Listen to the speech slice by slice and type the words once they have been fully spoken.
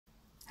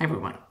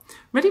Everyone.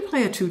 Ready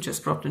Player 2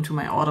 just dropped into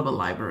my Audible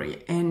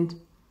library and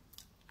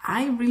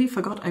I really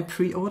forgot I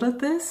pre-ordered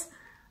this,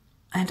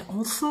 and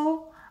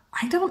also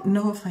I don't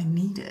know if I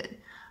need it.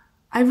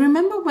 I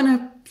remember when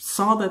I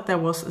saw that there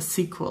was a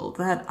sequel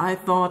that I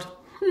thought,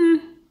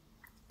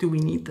 do we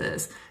need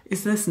this?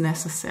 Is this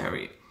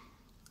necessary?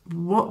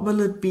 What will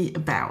it be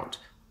about?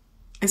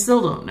 I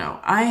still don't know.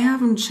 I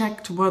haven't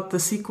checked what the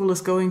sequel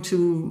is going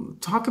to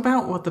talk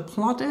about, what the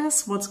plot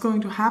is, what's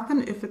going to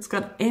happen, if it's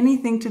got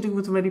anything to do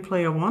with Ready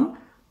Player 1.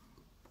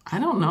 I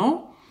don't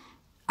know.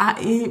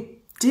 I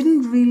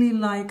didn't really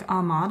like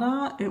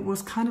Armada. It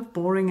was kind of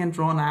boring and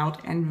drawn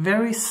out and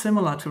very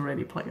similar to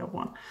Ready Player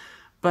 1,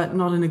 but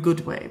not in a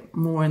good way,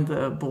 more in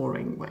the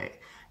boring way.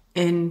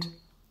 And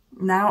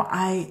now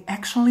I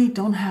actually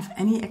don't have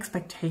any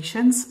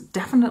expectations,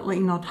 definitely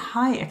not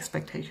high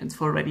expectations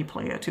for Ready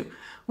Player 2,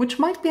 which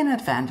might be an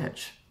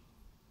advantage.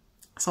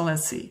 So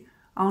let's see.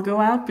 I'll go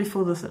out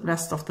before the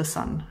rest of the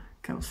sun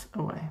goes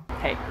away.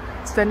 Hey,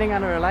 standing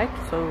under a light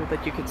so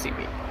that you can see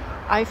me.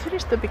 I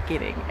finished the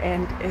beginning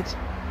and it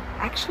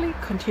actually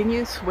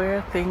continues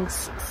where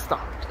things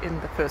stopped in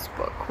the first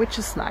book, which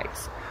is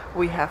nice.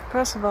 We have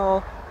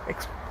Percival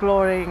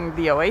exploring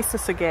the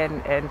oasis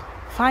again and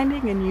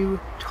finding a new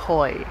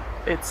toy.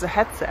 It's a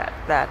headset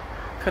that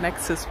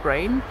connects his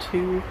brain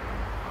to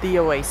the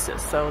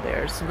oasis. So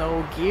there's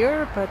no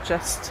gear, but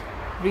just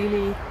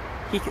really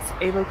he is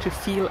able to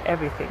feel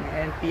everything.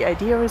 And the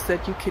idea is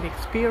that you can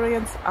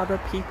experience other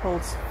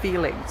people's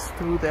feelings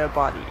through their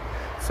body.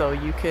 So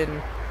you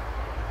can,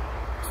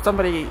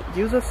 somebody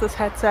uses this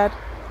headset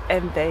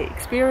and they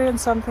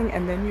experience something,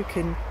 and then you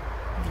can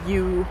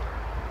view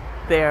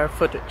their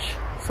footage,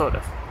 sort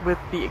of, with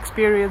the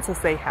experiences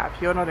they have.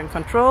 You're not in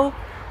control,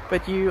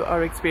 but you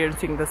are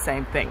experiencing the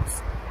same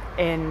things.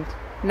 And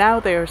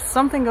now there's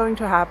something going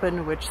to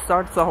happen which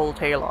starts the whole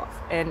tale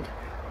off. And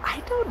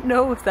I don't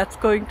know if that's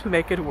going to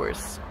make it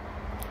worse.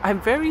 I'm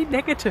very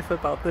negative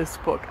about this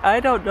book. I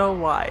don't know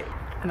why.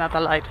 Another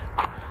light.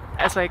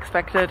 As I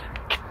expected,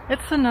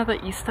 it's another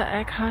Easter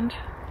egg hunt.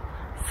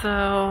 So,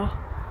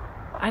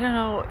 I don't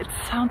know, it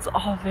sounds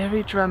all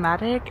very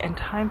dramatic and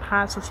time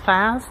passes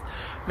fast.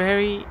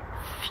 Very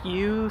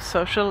few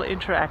social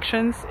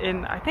interactions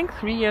in, I think,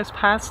 3 years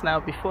past now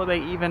before they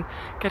even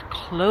get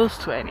close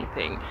to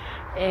anything.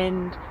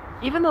 And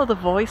even though the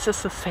voice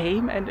is the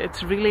same and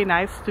it's really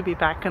nice to be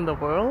back in the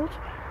world,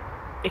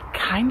 it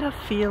kind of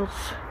feels,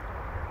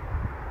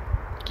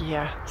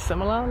 yeah,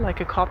 similar, like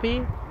a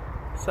copy.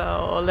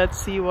 So let's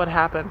see what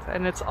happens.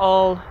 And it's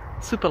all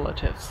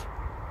superlatives.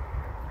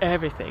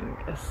 Everything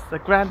is the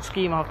grand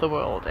scheme of the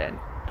world and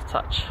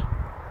such.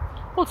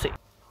 We'll see.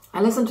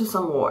 I listened to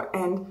some more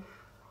and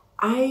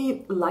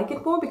I like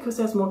it more because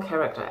there's more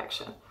character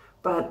action.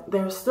 But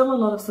there's still a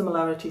lot of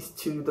similarities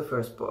to the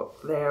first book.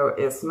 There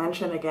is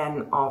mention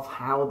again of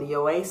how the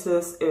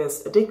oasis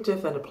is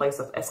addictive and a place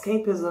of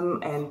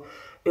escapism, and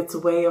it's a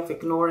way of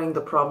ignoring the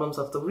problems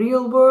of the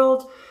real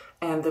world,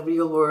 and the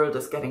real world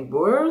is getting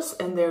worse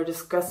and they're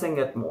discussing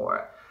it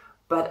more.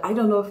 But I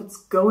don't know if it's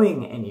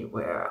going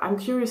anywhere. I'm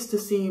curious to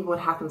see what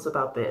happens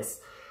about this.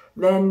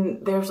 Then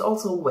there's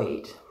also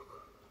Wade.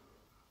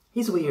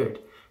 He's weird.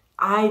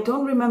 I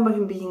don't remember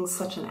him being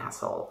such an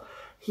asshole.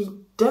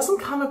 He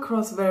doesn't come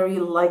across very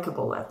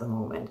likable at the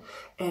moment.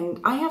 And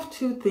I have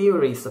two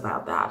theories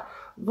about that.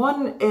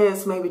 One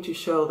is maybe to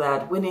show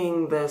that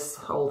winning this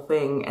whole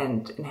thing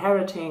and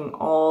inheriting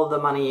all the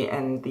money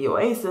and the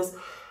oasis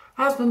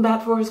has been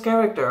bad for his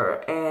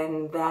character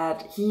and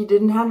that he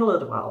didn't handle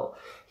it well.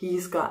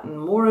 He's gotten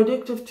more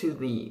addictive to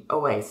the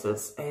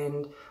oasis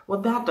and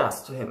what that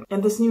does to him.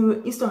 And this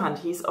new Easter hunt,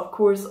 he's of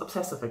course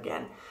obsessive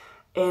again.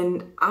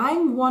 And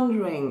I'm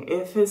wondering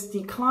if his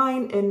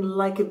decline in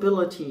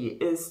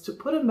likability is to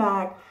put him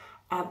back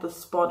at the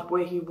spot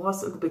where he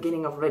was at the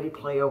beginning of Ready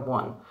Player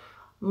 1.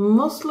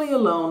 Mostly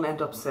alone and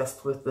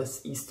obsessed with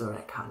this Easter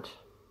egg hunt.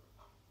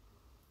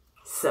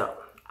 So,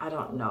 I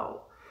don't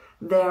know.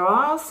 There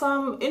are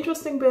some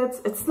interesting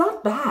bits. It's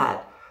not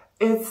bad.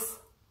 It's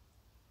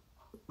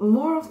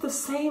more of the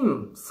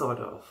same, sort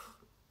of.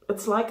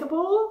 It's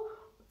likable.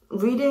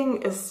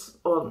 Reading is,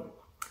 or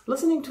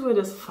listening to it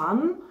is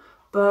fun.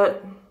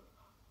 But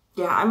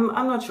yeah, I'm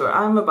not sure.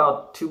 I'm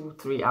about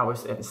 2-3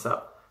 hours in,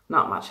 so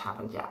not much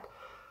happened yet.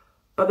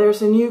 But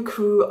there's a new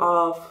crew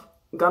of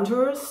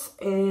Gunters,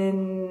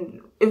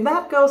 and if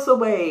that goes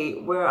away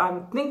where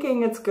I'm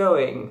thinking it's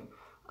going,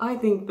 I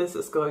think this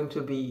is going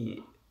to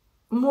be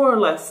more or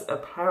less a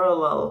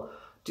parallel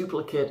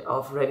duplicate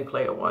of Ready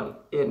Player 1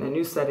 in a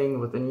new setting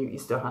with a new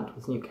Easter hunt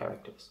with new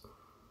characters.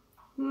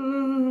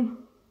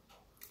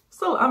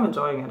 Still, I'm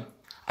enjoying it.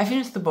 I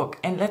finished the book,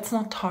 and let's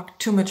not talk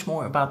too much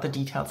more about the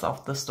details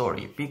of the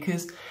story,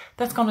 because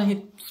that's gonna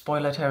hit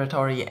spoiler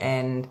territory,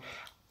 and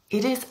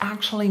it is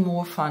actually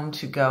more fun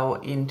to go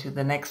into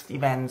the next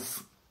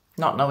events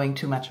not knowing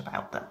too much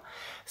about them.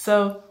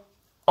 So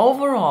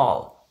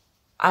overall,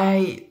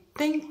 I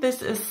think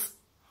this is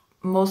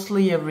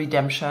mostly a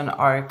redemption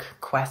arc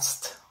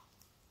quest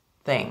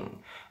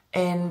thing.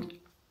 And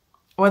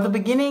where the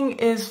beginning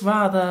is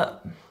rather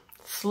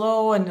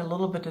slow and a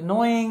little bit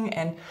annoying,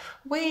 and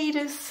Wade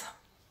is,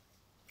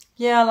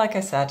 yeah, like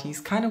I said, he's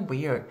kind of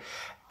weird.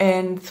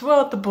 And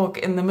throughout the book,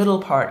 in the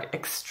middle part,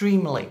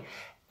 extremely,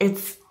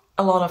 it's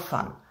a lot of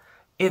fun.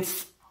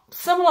 It's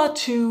similar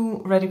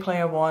to Ready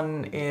Player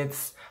One.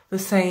 It's the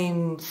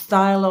same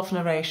style of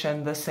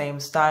narration, the same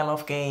style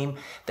of game.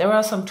 There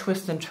are some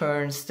twists and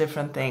turns,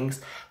 different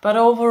things, but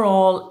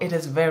overall it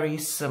is very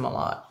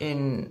similar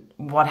in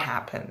what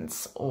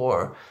happens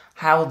or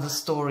how the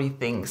story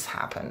things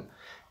happen.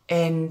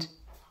 And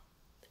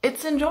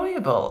it's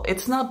enjoyable.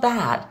 It's not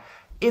bad.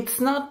 It's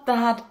not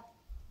that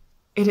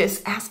it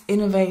is as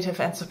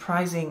innovative and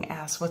surprising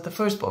as with the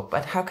first book,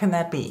 but how can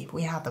that be?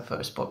 We had the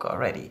first book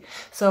already.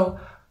 So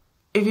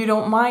if you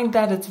don't mind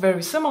that it's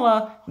very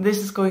similar, this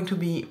is going to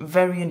be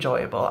very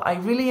enjoyable. I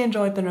really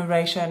enjoyed the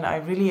narration. I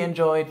really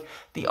enjoyed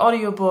the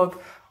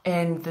audiobook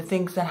and the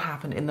things that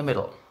happen in the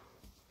middle.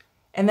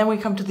 And then we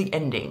come to the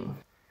ending.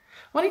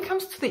 When it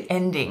comes to the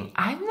ending,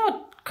 I'm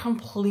not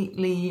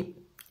completely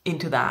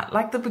into that.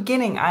 Like the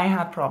beginning, I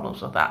had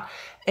problems with that.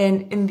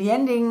 And in the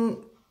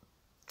ending,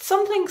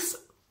 some things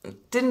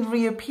didn't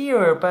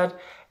reappear, but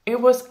it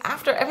was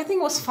after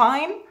everything was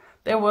fine.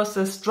 There was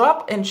this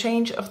drop and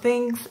change of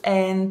things,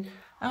 and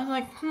I was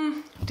like,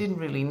 didn't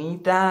really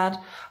need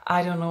that.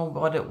 I don't know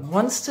what it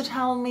wants to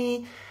tell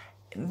me.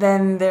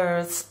 Then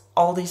there's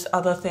all these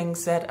other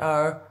things that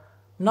are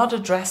not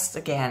addressed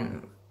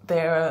again.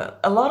 There are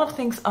a lot of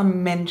things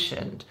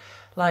unmentioned,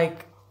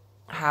 like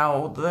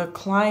how the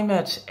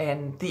climate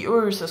and the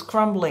earth is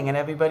crumbling and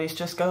everybody's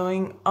just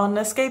going on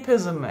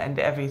escapism and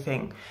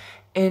everything.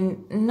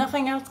 And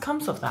nothing else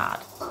comes of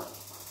that.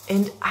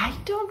 And I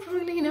don't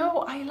really know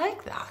I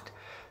like that.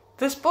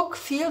 This book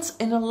feels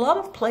in a lot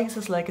of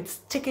places like it's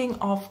ticking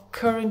off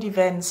current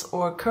events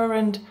or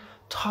current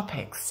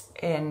topics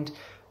and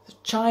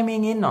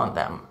chiming in on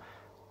them.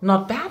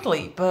 Not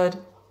badly, but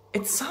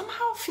it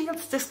somehow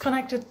feels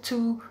disconnected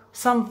to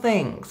some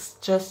things,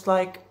 just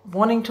like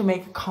wanting to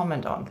make a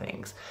comment on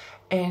things.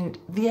 And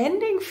the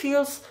ending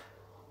feels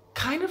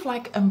kind of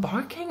like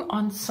embarking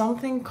on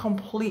something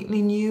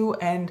completely new,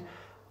 and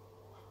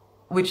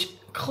which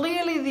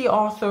clearly the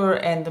author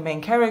and the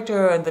main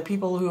character and the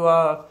people who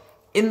are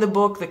in the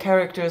book, the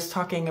characters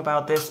talking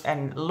about this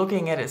and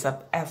looking at it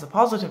as a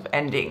positive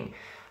ending,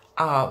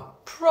 are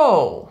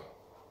pro.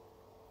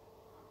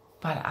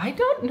 But I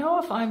don't know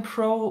if I'm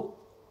pro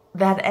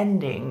that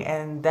ending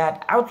and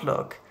that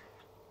outlook.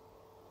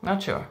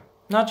 Not sure.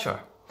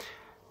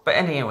 But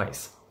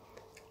anyways,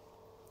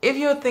 if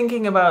you're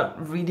thinking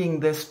about reading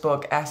this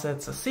book as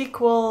it's a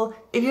sequel,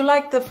 if you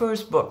like the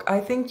first book, I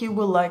think you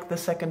will like the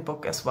second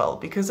book as well,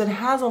 because it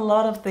has a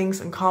lot of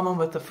things in common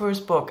with the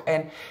first book.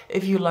 And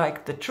if you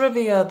like the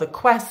trivia, the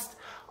quest,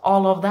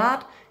 all of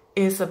that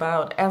is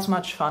about as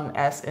much fun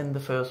as in the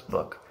first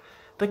book.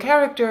 The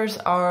characters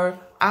are,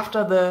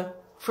 after the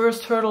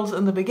first hurdles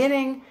in the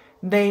beginning,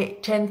 they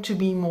tend to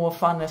be more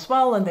fun as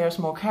well, and there's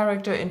more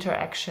character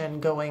interaction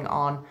going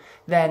on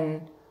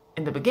than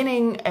in the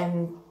beginning,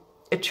 and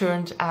it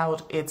turns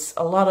out it's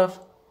a lot of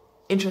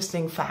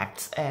interesting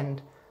facts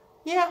and,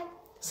 yeah,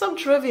 some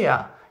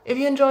trivia. If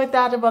you enjoyed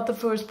that about the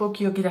first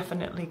book, you're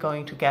definitely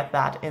going to get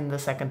that in the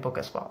second book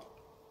as well.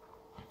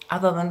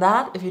 Other than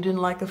that, if you didn't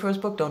like the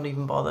first book, don't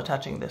even bother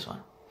touching this one.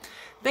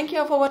 Thank you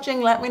all for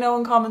watching. Let me know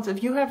in comments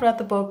if you have read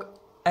the book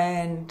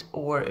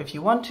or if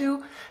you want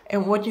to,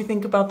 and what you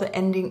think about the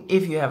ending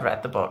if you have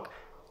read the book.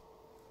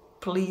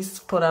 Please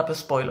put up a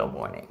spoiler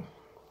warning.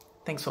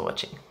 Thanks for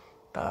watching.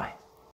 Bye.